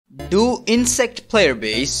Do insect player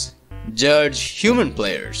base judge human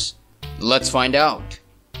players? Let's find out.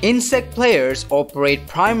 Insect players operate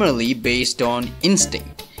primarily based on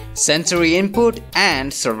instinct, sensory input,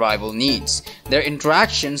 and survival needs. Their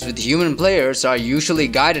interactions with human players are usually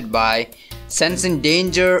guided by sensing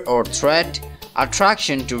danger or threat,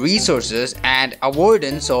 attraction to resources, and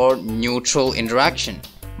avoidance or neutral interaction.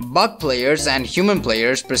 Bug players and human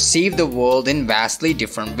players perceive the world in vastly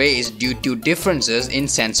different ways due to differences in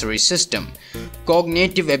sensory system,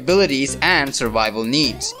 cognitive abilities, and survival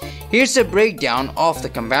needs. Here's a breakdown of the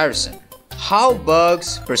comparison. How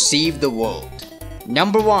bugs perceive the world.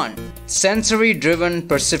 Number 1. Sensory-driven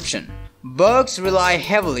perception. Bugs rely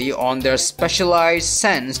heavily on their specialized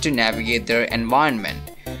sense to navigate their environment.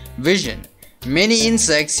 Vision. Many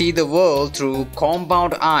insects see the world through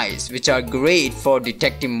compound eyes, which are great for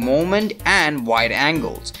detecting movement and wide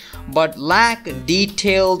angles, but lack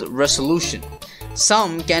detailed resolution.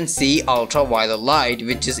 Some can see ultraviolet light,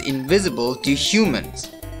 which is invisible to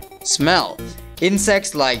humans. Smell.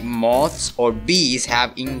 Insects like moths or bees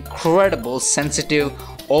have incredible sensitive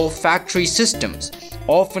olfactory systems,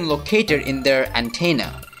 often located in their antennae,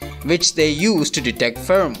 which they use to detect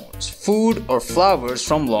pheromones, food, or flowers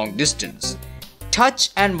from long distance. Touch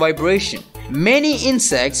and vibration. Many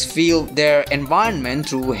insects feel their environment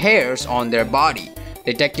through hairs on their body,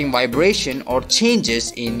 detecting vibration or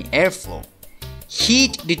changes in airflow.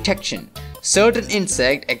 Heat detection. Certain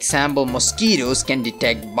insects, example mosquitoes, can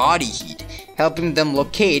detect body heat, helping them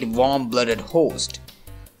locate warm-blooded hosts.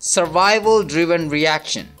 Survival-driven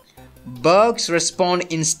reaction. Bugs respond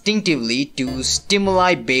instinctively to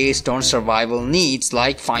stimuli based on survival needs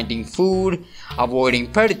like finding food,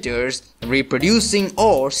 avoiding predators, reproducing,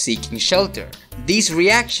 or seeking shelter. These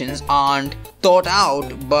reactions aren't thought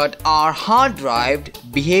out but are hard-driven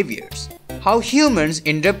behaviors. How humans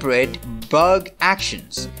interpret bug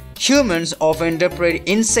actions. Humans often interpret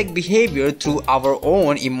insect behavior through our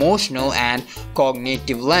own emotional and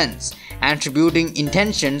cognitive lens, attributing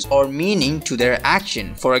intentions or meaning to their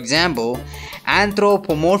action. For example,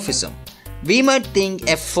 anthropomorphism. We might think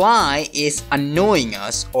a fly is annoying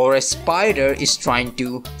us or a spider is trying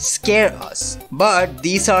to scare us. But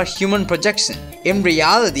these are human projections. In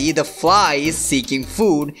reality, the fly is seeking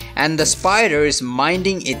food and the spider is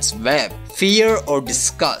minding its web. Fear or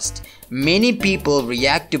disgust. Many people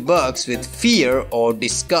react to bugs with fear or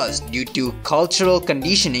disgust due to cultural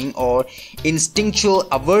conditioning or instinctual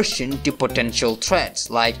aversion to potential threats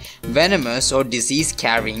like venomous or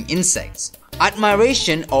disease-carrying insects.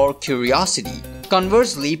 Admiration or curiosity.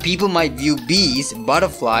 Conversely, people might view bees,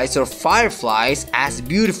 butterflies, or fireflies as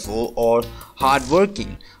beautiful or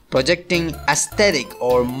hardworking, projecting aesthetic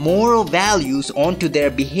or moral values onto their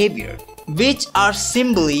behavior, which are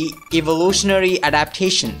simply evolutionary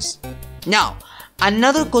adaptations. Now,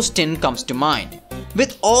 another question comes to mind.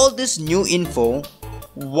 With all this new info,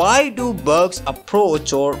 why do bugs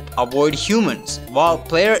approach or avoid humans? While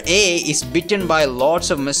player A is bitten by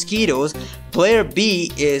lots of mosquitoes, player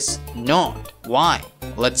B is not. Why?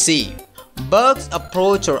 Let's see. Bugs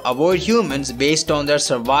approach or avoid humans based on their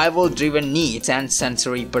survival-driven needs and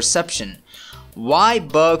sensory perception. Why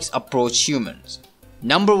bugs approach humans?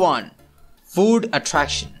 Number 1. Food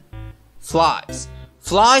attraction. Flies.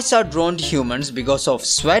 Flies are drawn to humans because of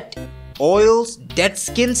sweat, oils, dead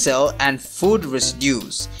skin cells, and food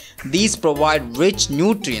residues. These provide rich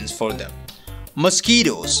nutrients for them.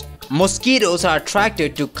 Mosquitoes. Mosquitoes are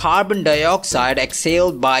attracted to carbon dioxide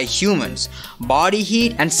exhaled by humans, body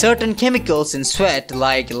heat, and certain chemicals in sweat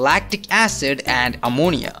like lactic acid and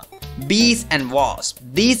ammonia. Bees and wasps.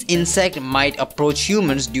 These insects might approach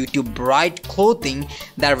humans due to bright clothing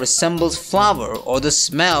that resembles flower or the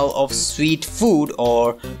smell of sweet food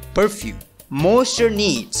or perfume. Moisture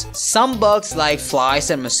needs. Some bugs like flies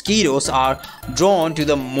and mosquitoes are drawn to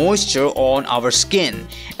the moisture on our skin,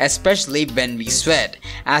 especially when we sweat,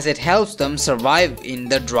 as it helps them survive in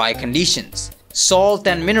the dry conditions. Salt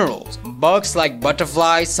and minerals. Bugs like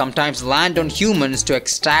butterflies sometimes land on humans to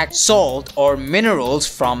extract salt or minerals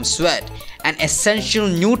from sweat, an essential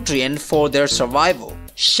nutrient for their survival.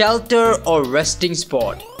 Shelter or resting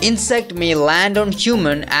spot. Insect may land on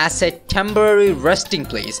human as a temporary resting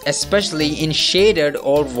place, especially in shaded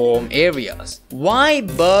or warm areas. Why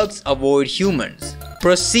bugs avoid humans?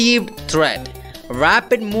 Perceived threat.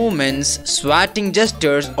 Rapid movements, swatting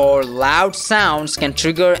gestures, or loud sounds can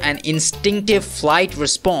trigger an instinctive flight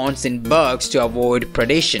response in bugs to avoid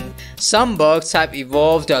predation. Some bugs have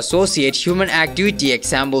evolved to associate human activity,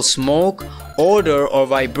 example smoke, odor, or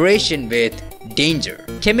vibration with danger.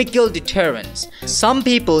 Chemical deterrents. Some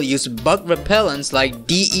people use bug repellents like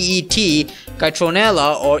DEET,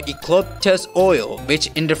 citronella or eucalyptus oil,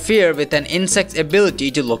 which interfere with an insect's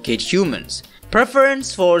ability to locate humans.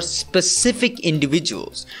 Preference for specific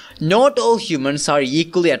individuals. Not all humans are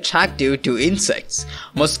equally attractive to insects.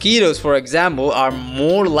 Mosquitoes, for example, are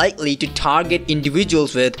more likely to target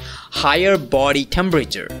individuals with higher body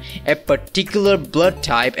temperature. A particular blood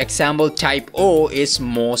type, example type O, is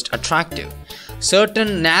most attractive.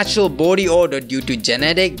 Certain natural body odor due to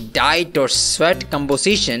genetic, diet or sweat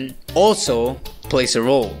composition also plays a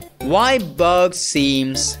role. Why bugs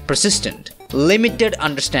seems persistent? Limited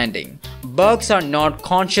understanding. Bugs are not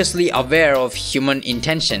consciously aware of human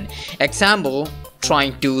intention. Example,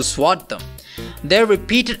 trying to swat them. Their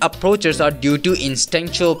repeated approaches are due to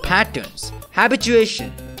instinctual patterns.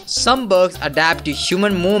 Habituation. Some bugs adapt to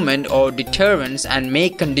human movement or deterrence and may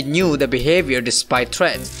continue the behavior despite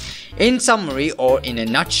threats. In summary, or in a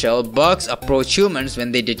nutshell, bugs approach humans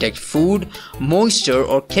when they detect food, moisture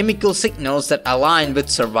or chemical signals that align with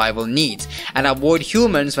survival needs, and avoid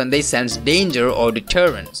humans when they sense danger or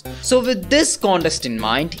deterrence. So with this context in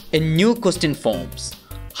mind, a new question forms.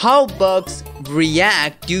 How bugs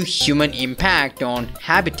react to human impact on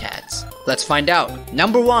habitats? Let's find out.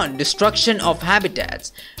 Number 1. Destruction of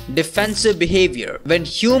habitats. Defensive behavior. When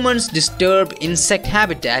humans disturb insect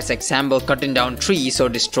habitats, example cutting down trees or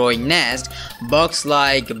destroying nests, bugs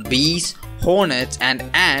like bees, hornets and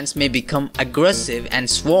ants may become aggressive and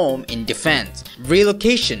swarm in defense.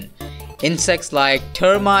 Relocation. Insects like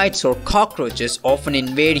termites or cockroaches often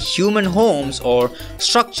invade human homes or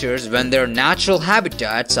structures when their natural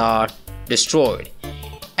habitats are destroyed.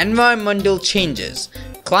 Environmental changes.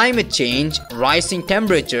 Climate change, rising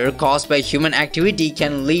temperature caused by human activity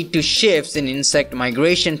can lead to shifts in insect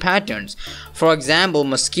migration patterns. For example,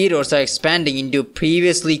 mosquitoes are expanding into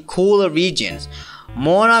previously cooler regions.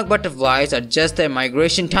 Monarch butterflies adjust their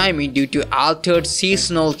migration timing due to altered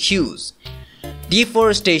seasonal cues.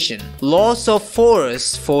 Deforestation. Loss of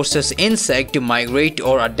forests forces insects to migrate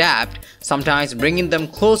or adapt, sometimes bringing them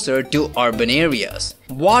closer to urban areas.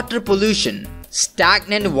 Water pollution.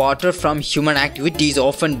 Stagnant water from human activities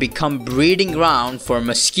often become breeding ground for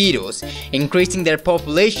mosquitoes, increasing their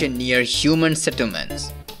population near human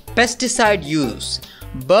settlements. Pesticide use.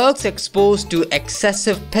 Bugs exposed to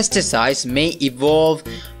excessive pesticides may evolve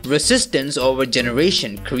resistance over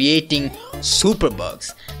generation, creating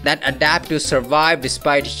superbugs that adapt to survive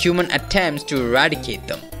despite human attempts to eradicate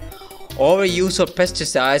them. Overuse of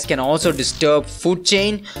pesticides can also disturb food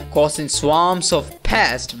chain, causing swarms of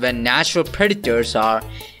pests when natural predators are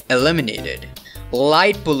eliminated.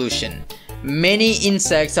 Light pollution. Many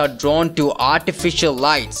insects are drawn to artificial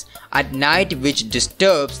lights at night, which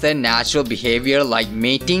disturbs their natural behavior like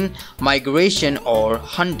mating, migration or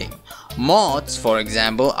hunting. Moths, for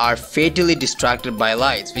example, are fatally distracted by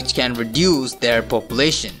lights, which can reduce their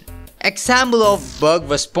population. Example of bug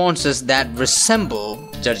responses that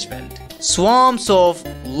resemble judgment. Swarms of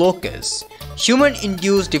locusts.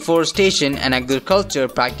 Human-induced deforestation and agriculture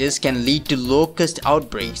practice can lead to locust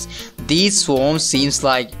outbreaks. These swarms seems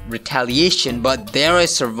like retaliation, but they're a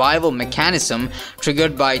survival mechanism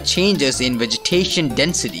triggered by changes in vegetation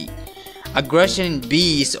density. Aggression in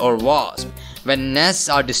bees or wasps. When nests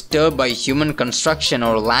are disturbed by human construction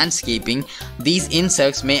or landscaping, these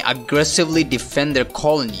insects may aggressively defend their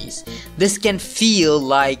colonies. This can feel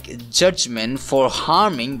like judgment for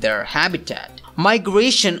harming their habitat.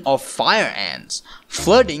 Migration of fire ants.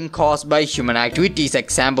 Flooding caused by human activities,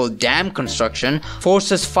 example dam construction,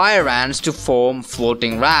 forces fire ants to form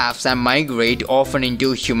floating rafts and migrate often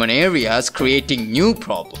into human areas, creating new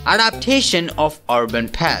problems. Adaptation of urban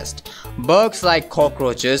pests. Bugs like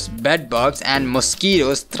cockroaches, bedbugs, and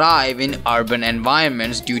mosquitoes thrive in urban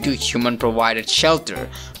environments due to human-provided shelter,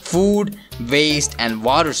 food, waste, and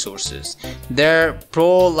water sources. Their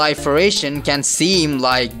proliferation can seem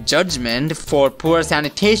like judgment for poor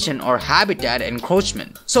sanitation or habitat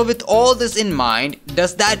encroachment. So with all this in mind,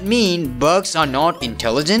 does that mean bugs are not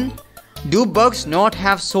intelligent? Do bugs not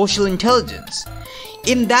have social intelligence?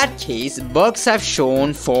 In that case, bugs have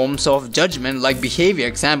shown forms of judgment like behavior,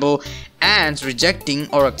 example, ants rejecting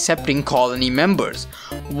or accepting colony members.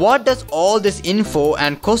 What does all this info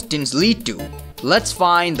and questions lead to? Let's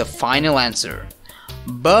find the final answer.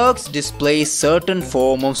 Bugs display certain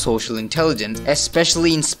form of social intelligence,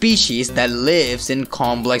 especially in species that lives in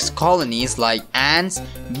complex colonies like ants,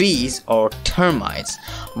 bees, or termites.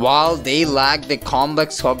 While they lack the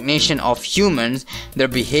complex cognition of humans, their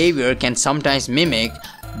behavior can sometimes mimic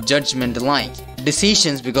judgment-like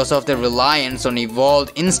decisions because of their reliance on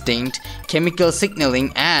evolved instinct, chemical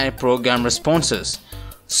signaling, and program responses.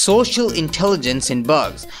 Social intelligence in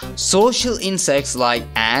bugs. Social insects like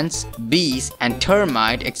ants, bees, and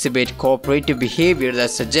termites exhibit cooperative behavior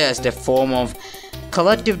that suggests a form of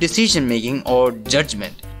collective decision-making or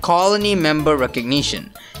judgment. Colony member recognition.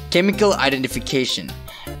 Chemical identification.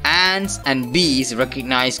 Ants and bees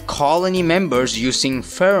recognize colony members using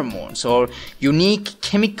pheromones or unique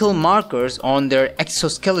chemical markers on their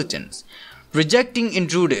exoskeletons. Rejecting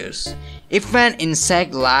intruders. If an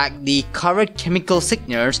insect lacks the correct chemical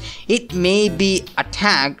signatures, it may be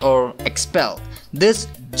attacked or expelled. This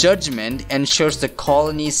judgment ensures the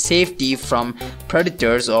colony's safety from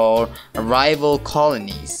predators or rival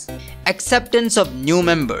colonies. Acceptance of new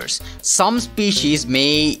members. Some species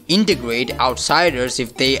may integrate outsiders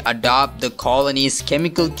if they adopt the colony's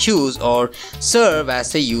chemical cues or serve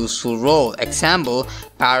as a useful role. Example,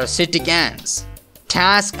 parasitic ants.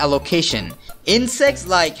 Task allocation. Insects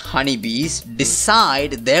like honeybees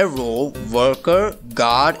decide their role, worker,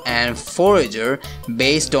 guard, and forager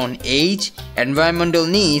based on age, environmental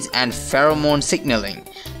needs, and pheromone signaling.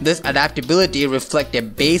 This adaptability reflects a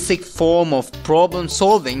basic form of problem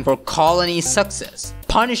solving for colony success.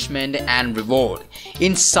 Punishment and reward.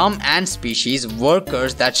 In some ant species,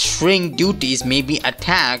 workers that shrink duties may be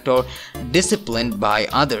attacked or disciplined by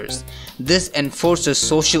others. This enforces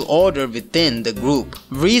social order within the group.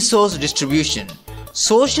 Resource distribution.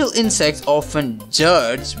 Social insects often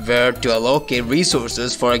judge where to allocate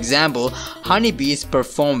resources. For example, honeybees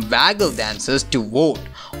perform waggle dances to vote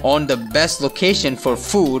on the best location for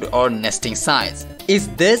food or nesting sites. Is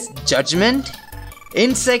this judgment?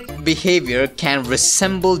 Insect behavior can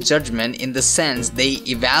resemble judgment in the sense they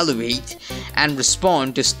evaluate and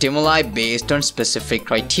respond to stimuli based on specific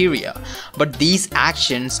criteria, but these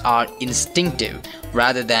actions are instinctive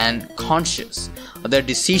rather than conscious. Their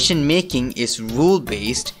decision making is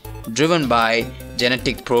rule-based, driven by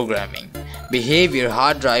genetic programming. Behavior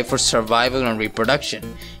hard drive for survival and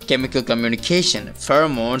reproduction. Chemical communication.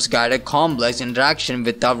 Pheromones guide a complex interaction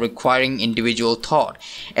without requiring individual thought.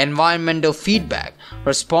 Environmental feedback.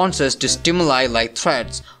 Responses to stimuli like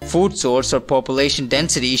threats, food source, or population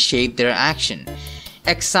density shape their action.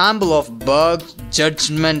 Example of bug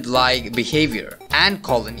judgment-like behavior. Ant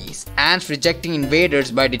colonies. Ants rejecting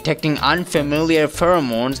invaders by detecting unfamiliar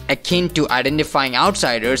pheromones akin to identifying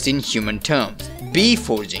outsiders in human terms. Bee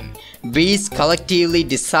foraging. Bees collectively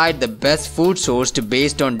decide the best food source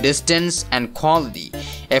based on distance and quality,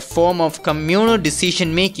 a form of communal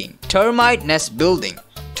decision making. Termite nest building.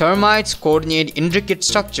 Termites coordinate intricate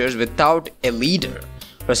structures without a leader,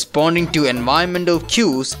 responding to environmental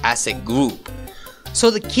cues as a group. So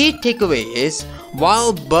the key takeaway is,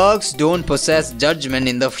 while bugs don't possess judgment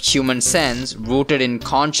in the human sense, rooted in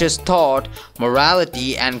conscious thought,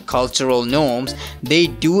 morality, and cultural norms, they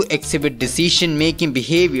do exhibit decision-making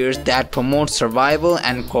behaviors that promote survival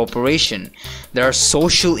and cooperation. Their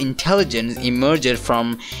social intelligence emerges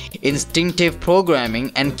from instinctive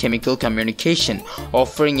programming and chemical communication,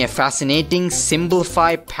 offering a fascinating,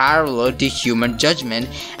 simplified parallel to human judgment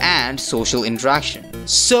and social interaction.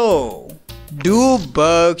 So, do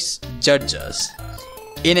bugs judge us?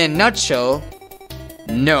 In a nutshell,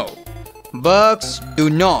 no. Bugs do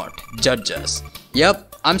not judge us.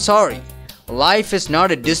 Yep, I'm sorry. Life is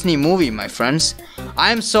not a Disney movie, my friends.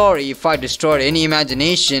 I'm sorry if I destroyed any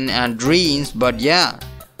imagination and dreams, but yeah,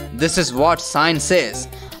 this is what science is.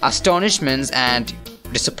 Astonishments and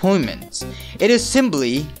disappointments. It is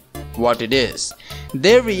simply what it is.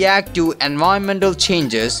 They react to environmental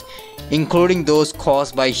changes, including those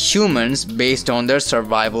caused by humans based on their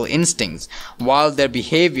survival instincts. While their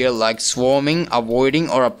behavior like swarming, avoiding,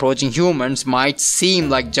 or approaching humans might seem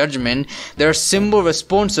like judgment, they are simple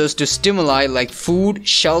responses to stimuli like food,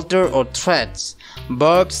 shelter, or threats.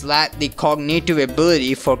 Bugs lack the cognitive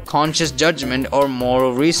ability for conscious judgment or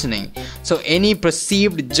moral reasoning, so any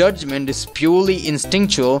perceived judgment is purely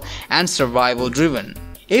instinctual and survival driven.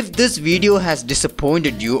 If this video has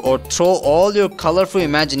disappointed you or throw all your colorful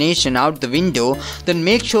imagination out the window, then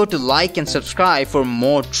make sure to like and subscribe for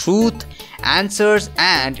more truth, answers,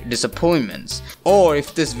 and disappointments. Or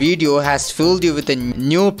if this video has filled you with a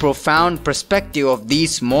new profound perspective of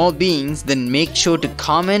these small beings, then make sure to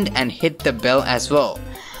comment and hit the bell as well.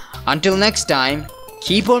 Until next time,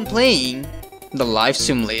 keep on playing the Life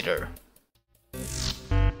Simulator.